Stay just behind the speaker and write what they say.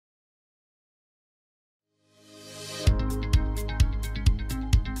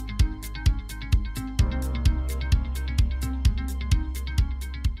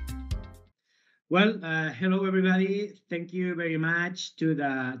Hello everybody. Thank you very much to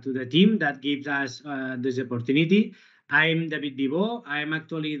the team that gives us this opportunity. I'm David Vivó. I'm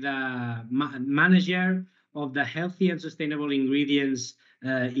actually the manager of the healthy and sustainable ingredients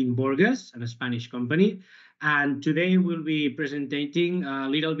in Borges, a Spanish company. And today we'll be presenting a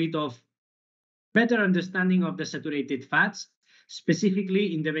little bit of better understanding of the saturated fats,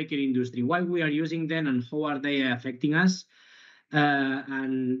 specifically in the bakery industry, why we are using them and how are they affecting us.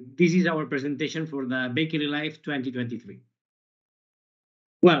 And this is our presentation for the Bakery Life 2023.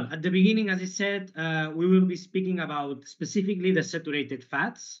 Well, at the beginning, as I said, we will be speaking about specifically the saturated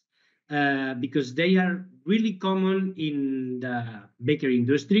fats because they are really common in the bakery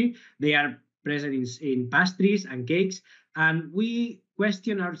industry. They are present in pastries and cakes. And we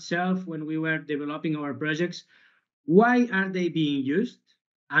question ourselves when we were developing our projects, why are they being used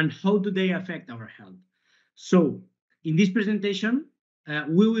and how do they affect our health? So in this presentation,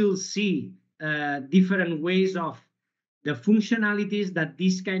 we will see different ways of the functionalities that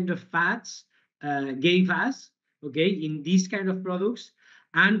these kind of fats gave us, okay, in these kind of products,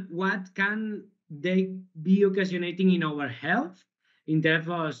 and what can they be occasionating in our health in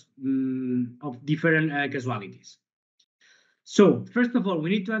terms of different casualties. So first of all, we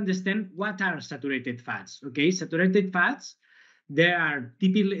need to understand what are saturated fats, okay? Saturated fats, they are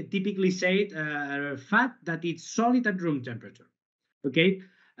typically said fat that is solid at room temperature, okay?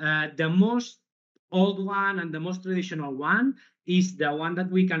 The most old one and the most traditional one is the one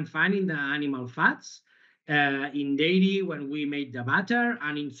that we can find in the animal fats, in dairy when we make the butter,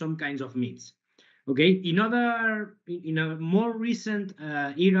 and in some kinds of meats. Okay, in a more recent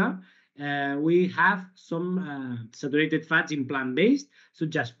era, we have some saturated fats in plant-based,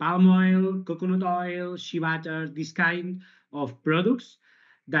 such as palm oil, coconut oil, shea butter, this kind of products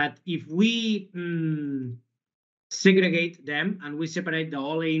that if we segregate them and we separate the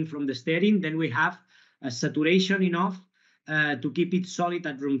olein from the stearin, then we have a saturation enough to keep it solid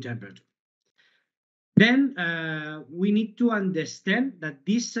at room temperature. Then we need to understand that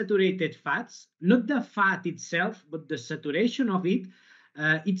these saturated fats, not the fat itself, but the saturation of it,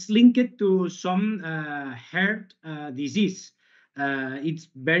 it's linked to some heart disease. It's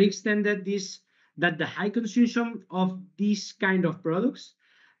very extended that the high consumption of these kind of products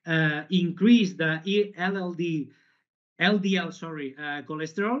increase the LDL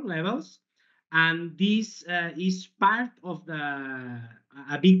cholesterol levels, and this is part of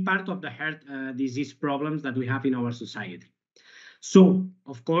a big part of the heart disease problems that we have in our society. So,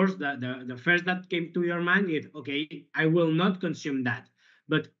 of course, the first that came to your mind is, okay, I will not consume that.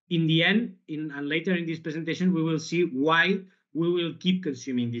 But in the end, and later in this presentation, we will see why we will keep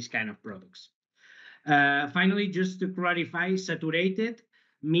consuming these kind of products. Finally, just to clarify, saturated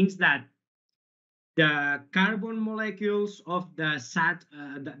means that the carbon molecules of the fat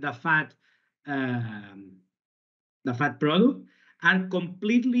product are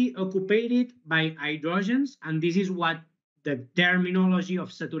completely occupied by hydrogens, and this is what the terminology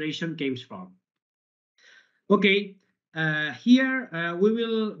of saturation comes from. Okay, here we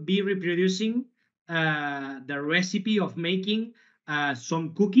will be reproducing the recipe of making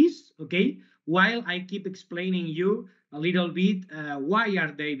some cookies, okay, while I keep explaining you a little bit why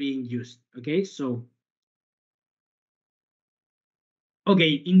are they being used, okay? So,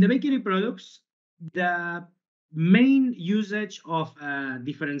 okay, in the bakery products, the main usage of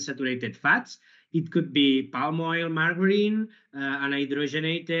different saturated fats, it could be palm oil margarine, an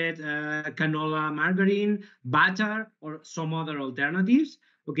hydrogenated canola margarine, butter, or some other alternatives,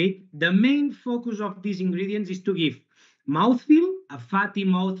 okay? The main focus of these ingredients is to give mouthfeel, a fatty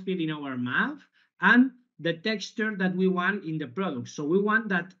mouthfeel in our mouth, and the texture that we want in the product. So we want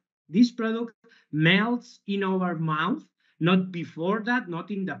that this product melts in our mouth, not before that,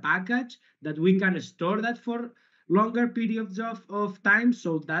 not in the package, that we can store that for longer periods of time.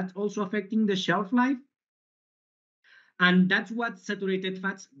 So that's also affecting the shelf life. And that's what saturated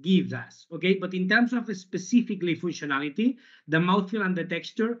fats gives us, okay? But in terms of specifically functionality, the mouthfeel and the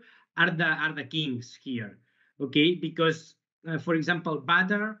texture are the kings here, okay? Because, for example,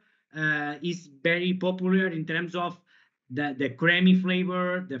 butter is very popular in terms of the creamy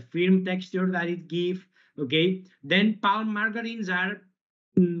flavor, the firm texture that it gives, okay? Then palm margarines are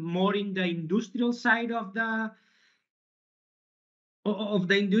more in the industrial side of the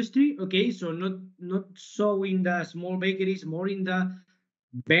industry, okay? So not so in the small bakeries, more in the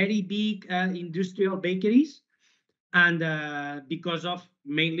very big industrial bakeries, and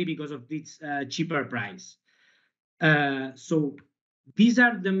mainly because of its cheaper price. So these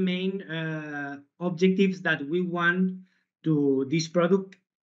are the main objectives that we want to this product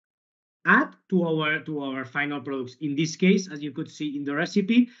add to our final products. In this case, as you could see in the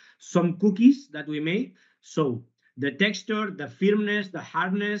recipe, some cookies that we made. So the texture, the firmness, the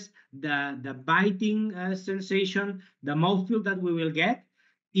hardness, the biting sensation, the mouthfeel that we will get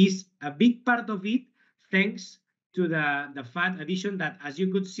is a big part of it, thanks to the fat addition that, as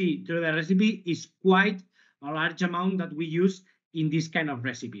you could see through the recipe, is quite a large amount that we use in this kind of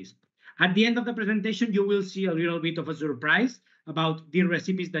recipes. At the end of the presentation, you will see a little bit of a surprise about the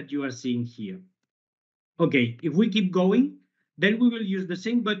recipes that you are seeing here. Okay, if we keep going, then we will use the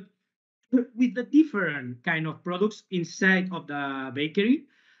same, but with the different kind of products inside of the bakery.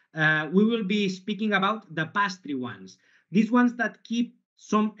 We will be speaking about the pastry ones. These ones that keep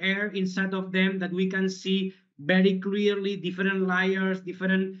some air inside of them, that we can see very clearly different layers,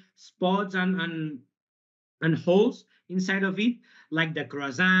 different spots and holes inside of it, like the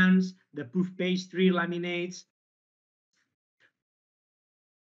croissants, the puff pastry laminates.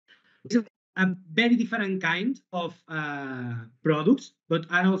 It's a very different kind of products, but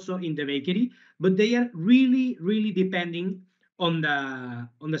are also in the bakery. But they are really, really depending on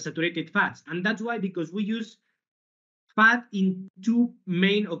the saturated fats, and that's why, because we use fat in two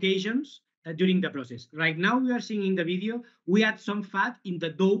main occasions during the process. Right now, we are seeing in the video, we add some fat in the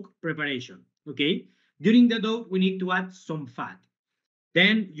dough preparation. Okay, during the dough, we need to add some fat.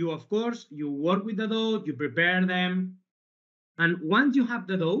 Then you, of course, you work with the dough, you prepare them, and once you have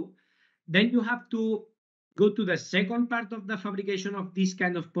the dough, then you have to go to the second part of the fabrication of this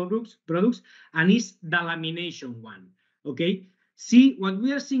kind of products, and it's the lamination one. Okay, see what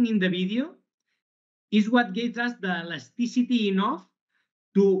we are seeing in the video is what gives us the elasticity enough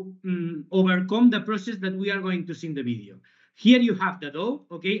to overcome the process that we are going to see in the video. Here you have the dough,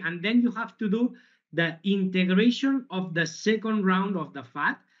 okay, and then you have to do the integration of the second round of the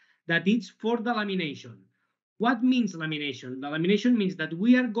fat, that is for the lamination. What means lamination? The lamination means that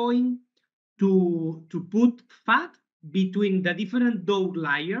we are going to put fat between the different dough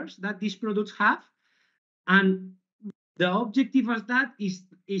layers that these products have, and the objective of that is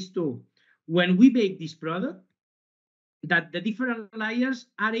to, when we bake this product, that the different layers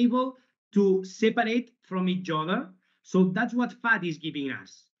are able to separate from each other. So that's what fat is giving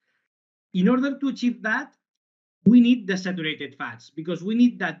us. In order to achieve that, we need the saturated fats, because we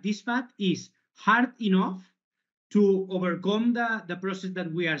need that this fat is hard enough to overcome the process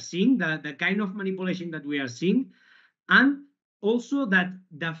that we are seeing, the kind of manipulation that we are seeing, and also that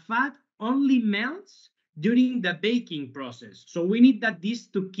the fat only melts during the baking process. So we need that this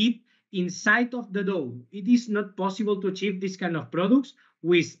to keep inside of the dough. It is not possible to achieve this kind of products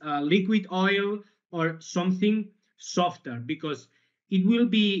with liquid oil or something softer, because it will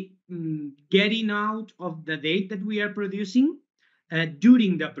be getting out of the date that we are producing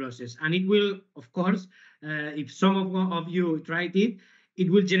during the process. And it will, of course, if some of you tried it,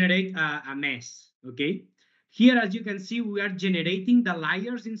 it will generate a mess, okay? Here, as you can see, we are generating the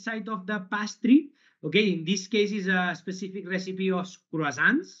layers inside of the pastry. Okay, in this case is a specific recipe of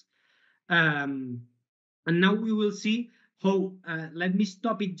croissants. And now we will see how, let me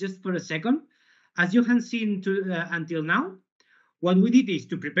stop it just for a second. As you can see until now, what we did is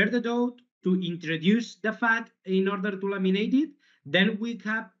to prepare the dough, to introduce the fat in order to laminate it. Then we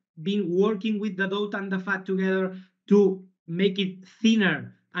have been working with the dough and the fat together to make it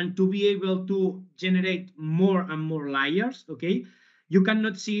thinner and to be able to generate more and more layers, okay? You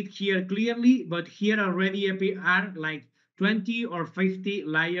cannot see it here clearly, but here already are like 20 or 50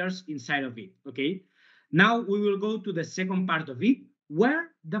 layers inside of it, okay? Now we will go to the second part of it, where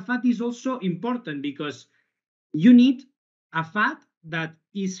the fat is also important, because you need a fat that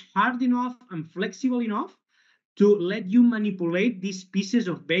is hard enough and flexible enough to let you manipulate these pieces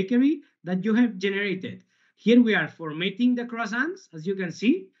of bakery that you have generated. Here we are formatting the croissants, as you can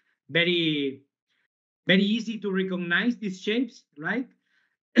see, very, very easy to recognize these shapes, right?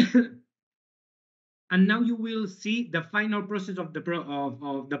 And now you will see the final process of the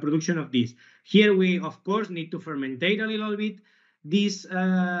production of this. Here we, of course, need to fermentate a little bit these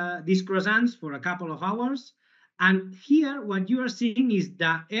croissants for a couple of hours. And here, what you are seeing is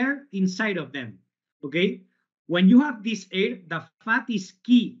the air inside of them, okay? When you have this air, the fat is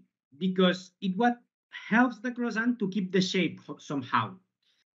key, because it what helps the croissant to keep the shape somehow.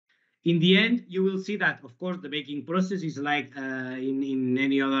 In the end, you will see that, of course, the baking process is like in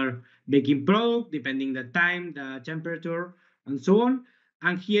any other baking product, depending the time, the temperature, and so on.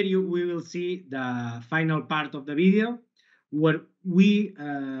 And here we will see the final part of the video, where we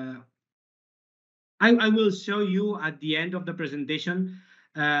I will show you at the end of the presentation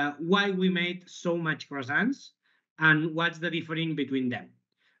why we made so much croissants and what's the difference between them.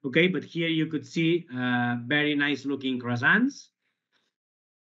 Okay, but here you could see very nice looking croissants.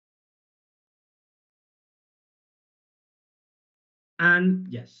 And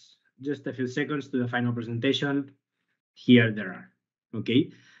yes, just a few seconds to the final presentation. Here there are.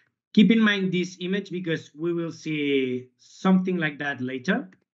 Okay. Keep in mind this image because we will see something like that later.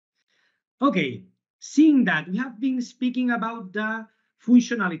 Okay. Seeing that, we have been speaking about the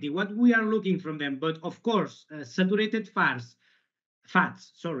functionality, what we are looking from them. But of course, saturated fats,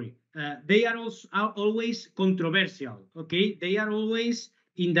 sorry, they are also are always controversial. Okay, they are always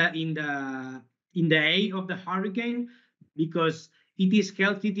in the eye of the hurricane because it is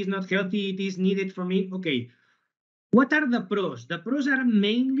healthy, it is not healthy, it is needed for me. Okay, what are the pros? The pros are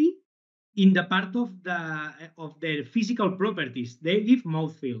mainly in the part of their physical properties. They give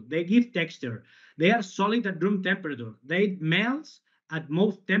mouthfeel, they give texture, they are solid at room temperature, they melt at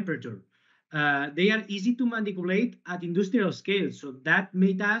mouth temperature. They are easy to manipulate at industrial scale, so that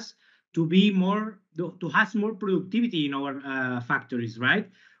made us to be more to have more productivity in our factories, right?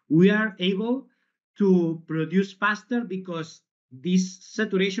 We are able to produce faster because this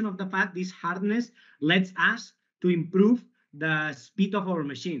saturation of the fat, this hardness, lets us to improve the speed of our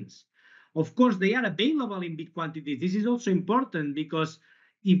machines. Of course, they are available in big quantities. This is also important because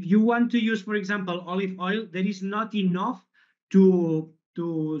if you want to use, for example, olive oil, there is not enough to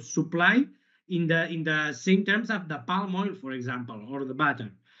supply in the same terms of the palm oil, for example, or the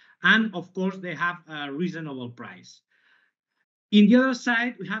butter. And of course, they have a reasonable price. In the other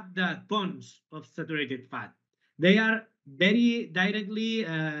side, we have the cons of saturated fat. They are very directly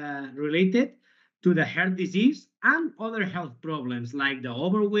related to the heart disease and other health problems like the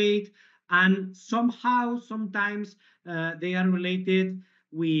overweight, and somehow, sometimes they are related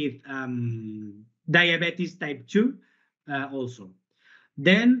with diabetes type 2 also.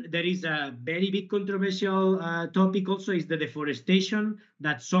 Then there is a very big controversial topic also is the deforestation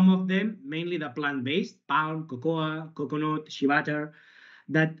that some of them, mainly the plant-based, palm, cocoa, coconut, shea butter,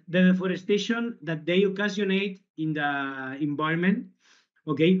 that the deforestation that they occasionate in the environment.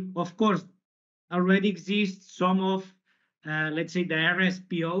 Okay, of course, already exists some of, let's say, the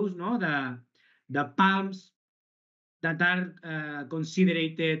RSPOs, no, the palms that are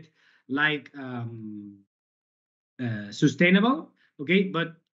considered like sustainable. Okay,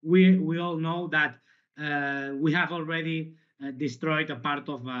 but we all know that we have already destroyed a part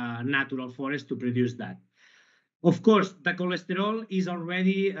of a natural forest to produce that. Of course, the cholesterol is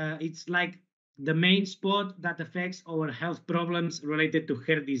already it's like the main spot that affects our health problems related to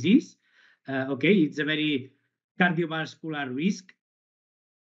heart disease. Okay, it's a very cardiovascular risk.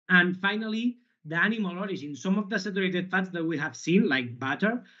 And finally, the animal origin. Some of the saturated fats that we have seen, like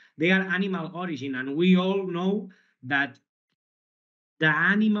butter, they are animal origin, and we all know that the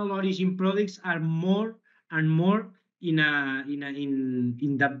animal origin products are more and more in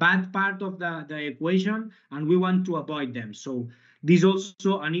the bad part of the equation, and we want to avoid them. So this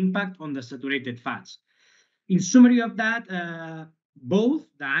also an impact on the saturated fats. In summary of that, both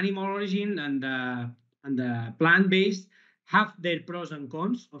the animal origin and the plant-based have their pros and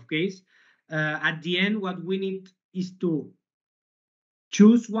cons, of course. At the end, what we need is to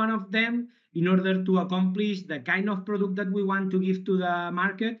choose one of them in order to accomplish the kind of product that we want to give to the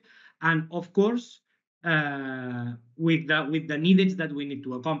market, and of course, with the needs that we need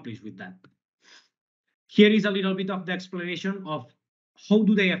to accomplish with that. Here is a little bit of the explanation of how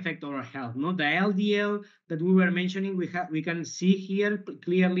do they affect our health. No, the LDL that we were mentioning, we can see here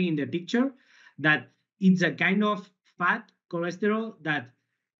clearly in the picture that it's a kind of fat cholesterol that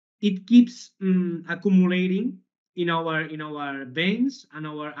it keeps accumulating in our veins and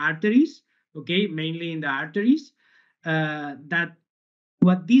our arteries. Okay, mainly in the arteries. That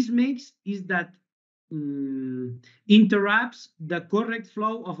what this makes is that interrupts the correct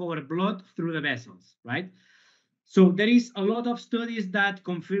flow of our blood through the vessels, right? So there is a lot of studies that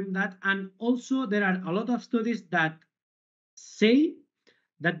confirm that, and also there are a lot of studies that say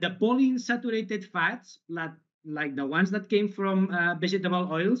that the polyunsaturated fats, like the ones that came from vegetable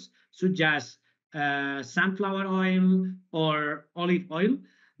oils, such as sunflower oil or olive oil,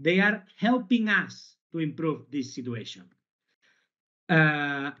 they are helping us to improve this situation.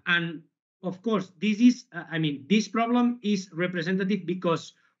 And of course, this is, this problem is representative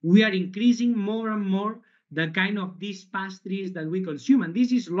because we are increasing more and more the kind of these pastries that we consume. And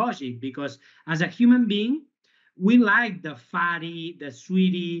this is logic because as a human being, we like the fatty, the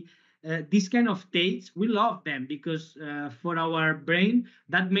sweetie, these kind of tastes. We love them because for our brain,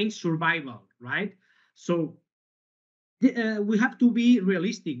 that means survival, right? So we have to be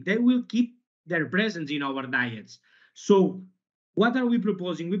realistic. They will keep their presence in our diets. So what are we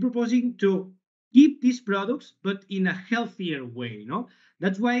proposing? We're proposing to keep these products, but in a healthier way. No,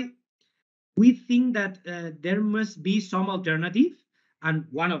 that's why we think that there must be some alternative. And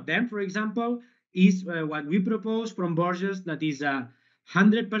one of them, for example, is what we propose from Borges, that is a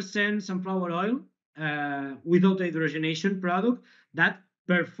 100% sunflower oil without hydrogenation product that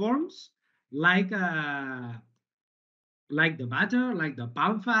performs like the butter, like the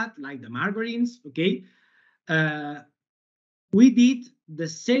palm fat, like the margarines. Okay, we did the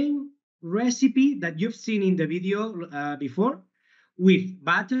same recipe that you've seen in the video before, with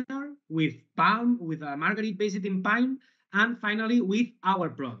butter, with palm, with a margarine based in pine, and finally with our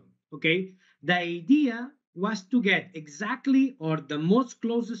product. Okay, the idea was to get exactly or the most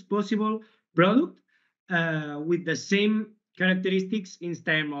closest possible product with the same characteristics in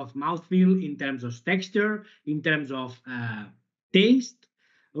terms of mouthfeel, in terms of texture, in terms of taste,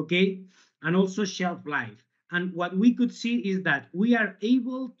 okay, and also shelf life. And what we could see is that we are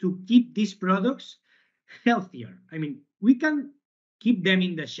able to keep these products healthier. I mean, we can keep them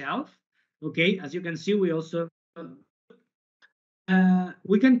in the shelf, okay? As you can see, we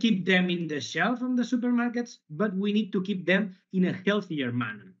can keep them in the shelf from the supermarkets, but we need to keep them in a healthier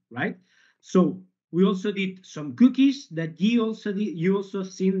manner, right? So we also did some cookies that you also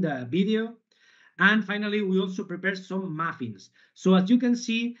seen the video. And finally, we also prepared some muffins. So as you can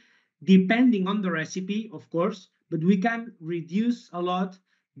see, depending on the recipe, of course, but we can reduce a lot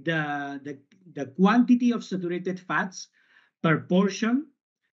the quantity of saturated fats per portion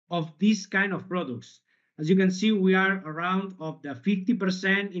of these kind of products. As you can see, we are around of the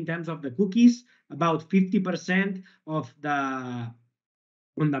 50% in terms of the cookies, about 50% of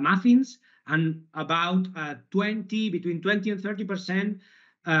on the muffins, and about between 20 and 30%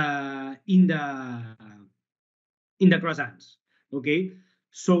 in the croissants. Okay,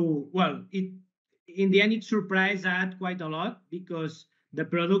 so well, in the end it surprised us quite a lot because the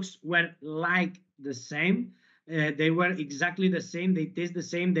products were like the same. They were exactly the same. They taste the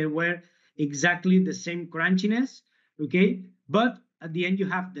same. They were exactly the same crunchiness. Okay, but at the end you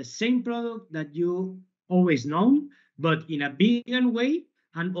have the same product that you always known, but in a vegan way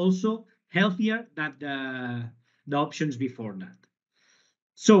and also healthier than the options before that.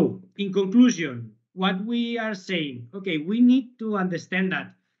 So in conclusion, what we are saying, okay, we need to understand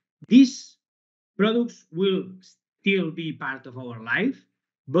that these products will still be part of our life,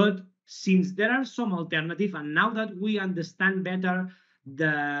 but since there are some alternatives, and now that we understand better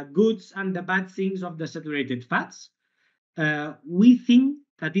the goods and the bad things of the saturated fats, we think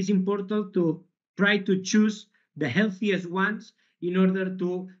that it's important to try to choose the healthiest ones in order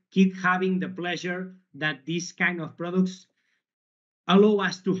to keep having the pleasure that these kind of products allow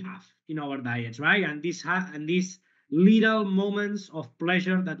us to have in our diets, right? And these little moments of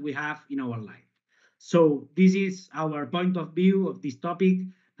pleasure that we have in our life. So this is our point of view of this topic,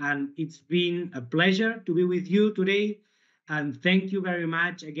 and it's been a pleasure to be with you today. And thank you very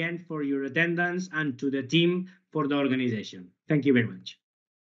much again for your attendance and to the team for the organization. Thank you very much.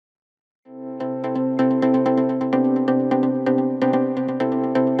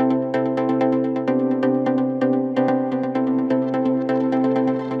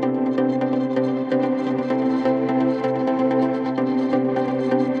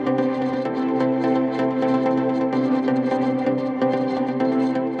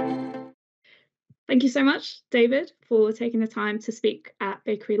 Thank you so much, David, for taking the time to speak at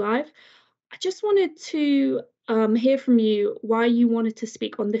Bakery Live. I just wanted to hear from you why you wanted to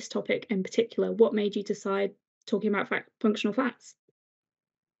speak on this topic in particular. What made you decide talking about functional fats?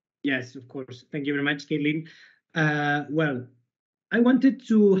 Yes, of course. Thank you very much, Caitlin. Well, I wanted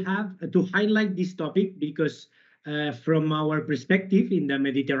to highlight this topic because from our perspective in the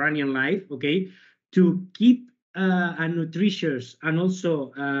Mediterranean life, okay, to keep a nutritious and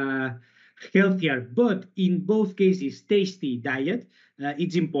also healthier, but in both cases tasty diet,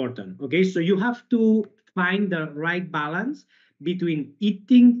 it's important. Okay, so you have to find the right balance between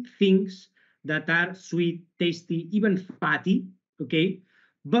eating things that are sweet, tasty, even fatty. Okay,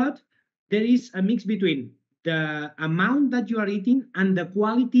 but there is a mix between the amount that you are eating and the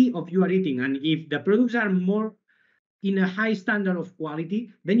quality of you are eating. And if the products are more in a high standard of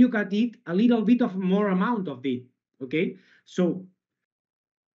quality, then you can eat a little bit of more amount of it. Okay, so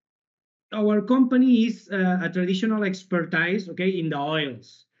our company is a traditional expertise, okay, in the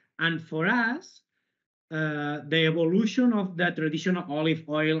oils. And for us, the evolution of the traditional olive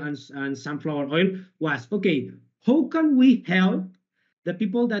oil and sunflower oil was, okay, how can we help the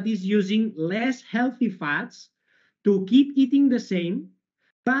people that is using less healthy fats to keep eating the same,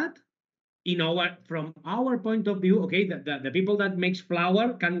 but from our point of view, okay, the people that makes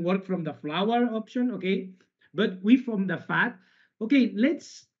flour can work from the flour option, okay, but we from the fat, okay,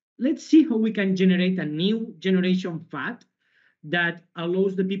 let's see how we can generate a new generation fat that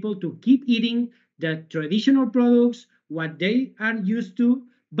allows the people to keep eating the traditional products, what they are used to,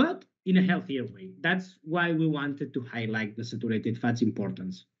 but in a healthier way. That's why we wanted to highlight the saturated fats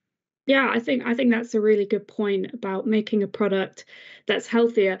importance. Yeah, I think that's a really good point about making a product that's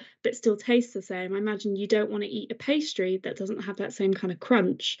healthier but still tastes the same. I imagine you don't want to eat a pastry that doesn't have that same kind of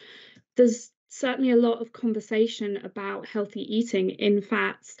crunch. There's certainly a lot of conversation about healthy eating in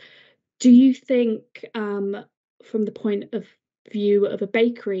fats. Do you think, from the point of view of a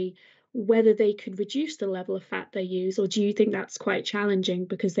bakery, whether they could reduce the level of fat they use, or do you think that's quite challenging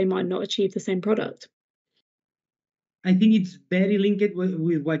because they might not achieve the same product? I think it's very linked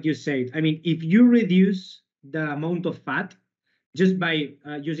with what you said. I mean, if you reduce the amount of fat just by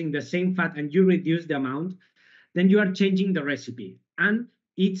using the same fat and you reduce the amount, then you are changing the recipe. And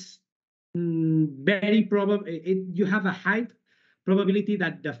it's very probable, you have a high probability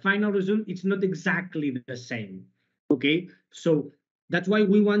that the final result is not exactly the same. Okay, so that's why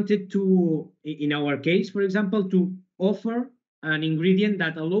we wanted to, in our case, for example, to offer an ingredient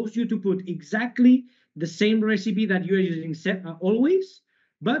that allows you to put exactly the same recipe that you are using always,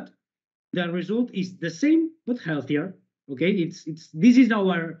 but the result is the same but healthier. Okay, it's this is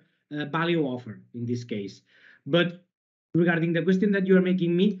our value offer in this case. But regarding the question that you are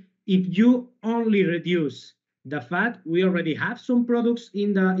making me, if you only reduce the fat, we already have some products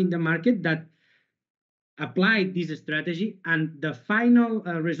in the market that apply this strategy, and the final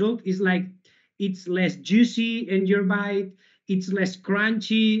result is like it's less juicy in your bite, it's less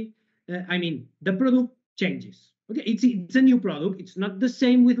crunchy. I mean, the product changes. Okay, it's a new product. It's not the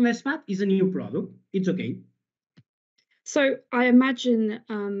same with less fat. It's a new product. It's okay. So I imagine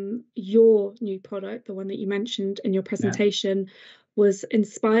your new product, the one that you mentioned in your Yeah. presentation, was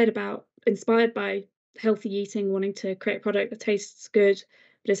inspired by healthy eating, wanting to create a product that tastes good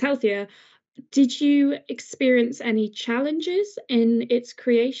but is healthier. Did you experience any challenges in its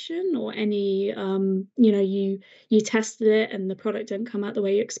creation, or any, you tested it and the product didn't come out the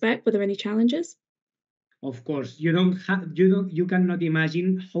way you expect? Were there any challenges? Of course, you cannot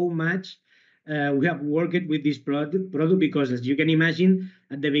imagine how much we have worked with this product, because as you can imagine,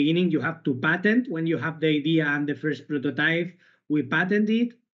 at the beginning you have to patent. When you have the idea and the first prototype, we patent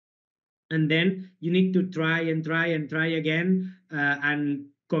it, and then you need to try and try and try again, and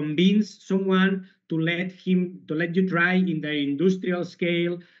convince someone to let you try in the industrial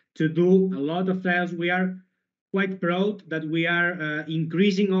scale, to do a lot of trials. We are quite proud that we are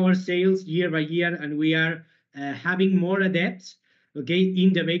increasing our sales year by year, and we are having more adepts, okay,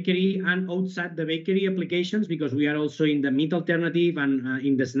 in the bakery and outside the bakery applications, because we are also in the meat alternative and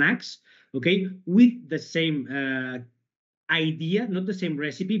in the snacks, okay, with the same idea, not the same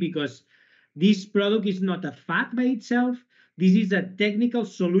recipe, because this product is not a fat by itself. This is a technical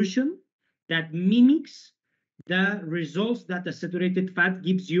solution that mimics the results that a saturated fat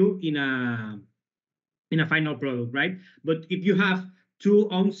gives you in a final product, right? But if you have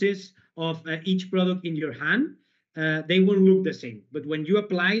 2 ounces of each product in your hand, they won't look the same. But when you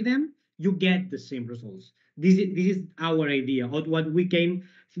apply them, you get the same results. This is our idea of what we came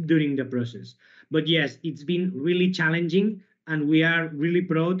during the process. But yes, it's been really challenging, and we are really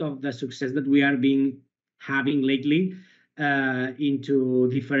proud of the success that we are having lately into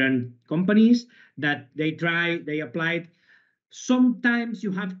different companies that they applied. Sometimes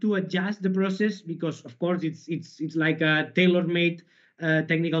you have to adjust the process, because of course it's like a tailor-made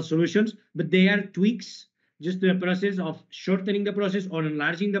technical solutions, but they are tweaks just to the process of shortening the process or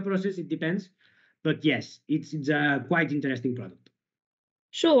enlarging the process. It depends. But yes, it's a quite interesting product.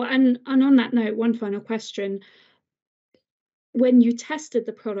 Sure. And on that note, one final question. When you tested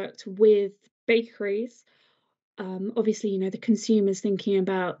the product with bakeries, obviously, the consumer's thinking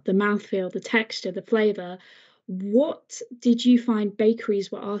about the mouthfeel, the texture, the flavor. What did you find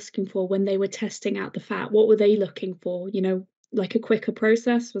bakeries were asking for when they were testing out the fat? What were they looking for? Like a quicker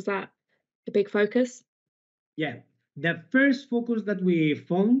process? Was that a big focus? Yeah, the first focus that we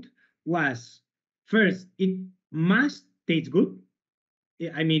found was, first, it must taste good.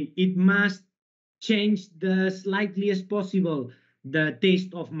 I mean, it must change the slightly as possible the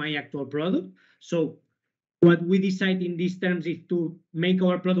taste of my actual product. So what we decide in these terms is to make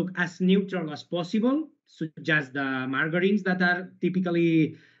our product as neutral as possible, such as the margarines that are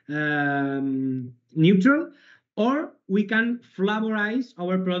typically neutral, or we can flavorize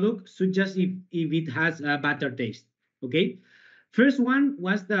our product, such as if it has a better taste. Okay, first one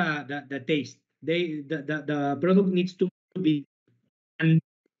was the taste. The product needs to be, and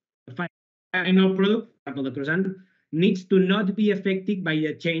the final product, for example, the croissant, needs to not be affected by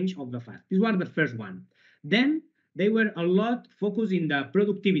a change of the fat. This was the first one. Then they were a lot focused in the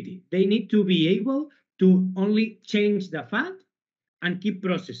productivity. They need to be able to only change the fat and keep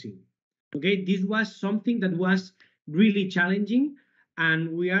processing. Okay, this was something that was really challenging, and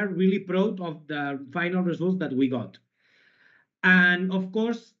we are really proud of the final results that we got. And of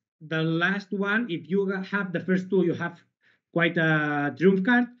course, the last one, if you have the first two, you have quite a trump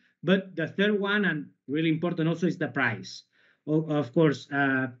card. But the third one, and really important also, is the price. Of course,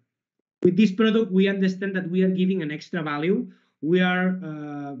 with this product, we understand that we are giving an extra value. We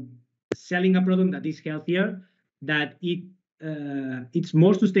are selling a product that is healthier, that it's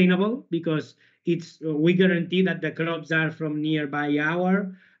more sustainable, because we guarantee that the crops are from nearby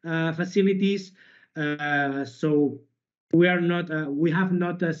our facilities. So we have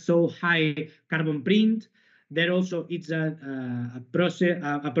not a so high carbon print. There also it's a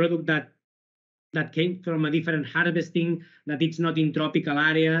product that came from a different harvesting, that it's not in tropical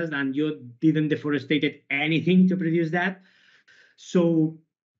areas, and you didn't deforestate anything to produce that. So,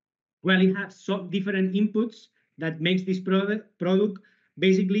 well, it has some different inputs that makes this product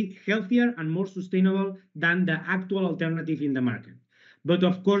basically healthier and more sustainable than the actual alternative in the market. But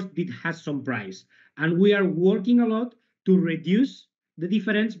of course, it has some price. And we are working a lot to reduce the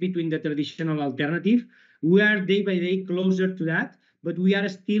difference between the traditional alternative. We are day by day closer to that, but we are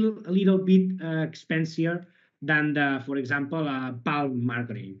still a little bit expensive than the, for example, palm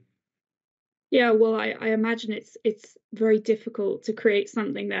margarine. Yeah, well, I imagine it's very difficult to create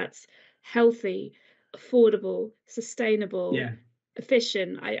something that's healthy, affordable, sustainable, Yeah.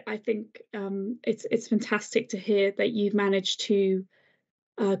 efficient. I think it's fantastic to hear that you've managed to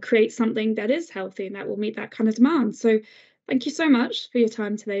create something that is healthy and that will meet that kind of demand. So thank you so much for your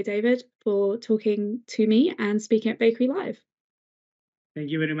time today, David, for talking to me and speaking at Bakery Live. Thank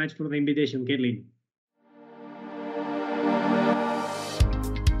you very much for the invitation, Caitlin.